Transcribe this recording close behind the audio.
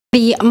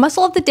The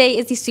muscle of the day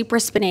is the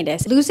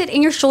supraspinatus. Lose it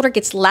and your shoulder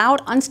gets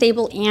loud,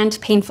 unstable, and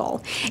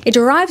painful. It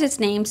derives its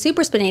name,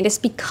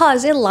 supraspinatus,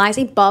 because it lies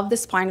above the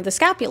spine of the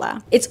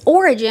scapula. Its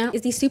origin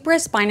is the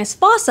supraspinous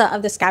fossa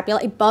of the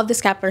scapula above the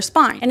scapular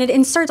spine, and it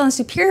inserts on the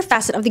superior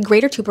facet of the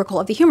greater tubercle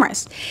of the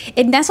humerus.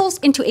 It nestles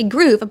into a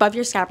groove above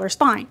your scapular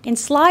spine and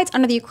slides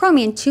under the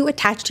acromion to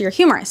attach to your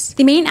humerus.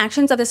 The main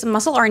actions of this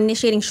muscle are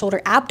initiating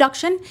shoulder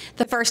abduction,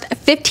 the first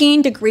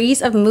 15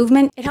 degrees of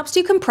movement. It helps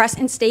to compress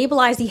and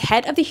stabilize the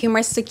head of the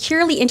humerus securely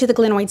into the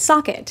glenoid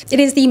socket. It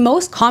is the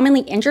most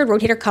commonly injured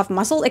rotator cuff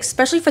muscle,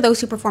 especially for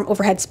those who perform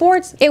overhead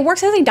sports. It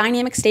works as a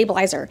dynamic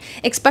stabilizer,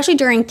 especially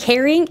during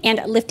carrying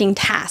and lifting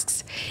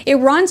tasks. It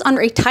runs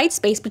under a tight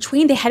space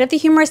between the head of the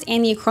humerus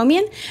and the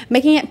acromion,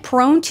 making it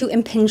prone to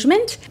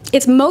impingement.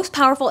 It's most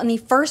powerful in the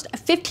first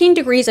 15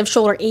 degrees of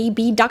shoulder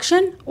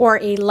abduction, or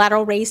a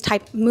lateral raise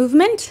type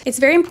movement. It's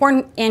very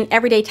important in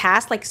everyday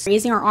tasks like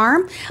raising our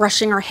arm,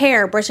 brushing our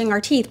hair, brushing our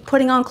teeth,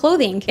 putting on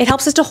clothing. It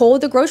helps us to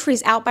hold the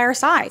groceries out by our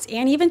sides,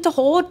 and even to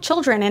hold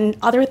children and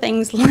other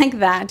things like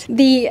that.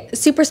 The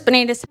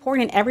supraspinatus is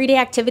important in everyday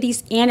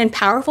activities and in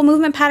powerful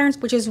movement patterns,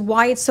 which is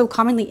why it's so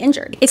commonly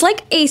injured. It's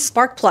like a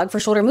spark plug for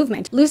shoulder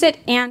movement. Lose it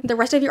and the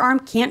rest of your arm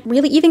can't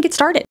really even get started.